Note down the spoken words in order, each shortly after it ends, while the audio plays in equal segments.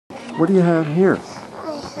What do you have here?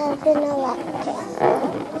 I have an electric.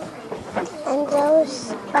 And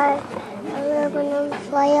those are aluminum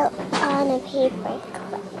foil on a paper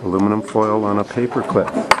clip. Aluminum foil on a paper clip.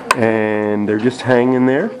 And they're just hanging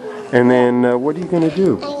there. And then what are you going to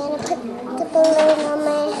do? I'm going to put the balloon on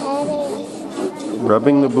my head and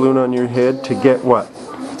Rubbing the balloon on your head to get what? to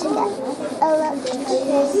get electricity.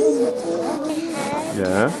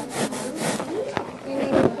 Yeah. And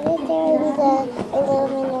then put it there in the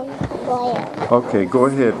aluminum foil. Okay, go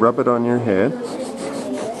ahead. Rub it on your head.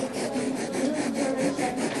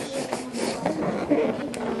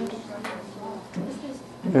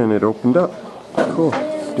 And it opened up. Cool.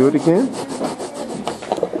 Do it again.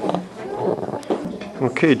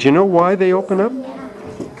 Okay, do you know why they open up?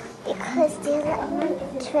 Because the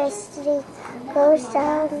electricity goes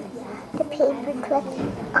down the paper clip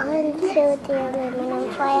onto the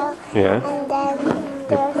aluminum foil. Yeah. And then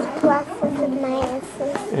there's pluses and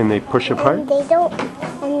minuses. And they push apart? And they don't, and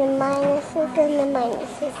the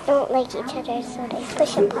minuses don't like each other, so they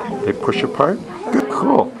push apart. They push apart? Good,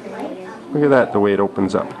 cool. Look at that, the way it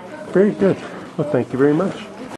opens up. Very good. Well, thank you very much.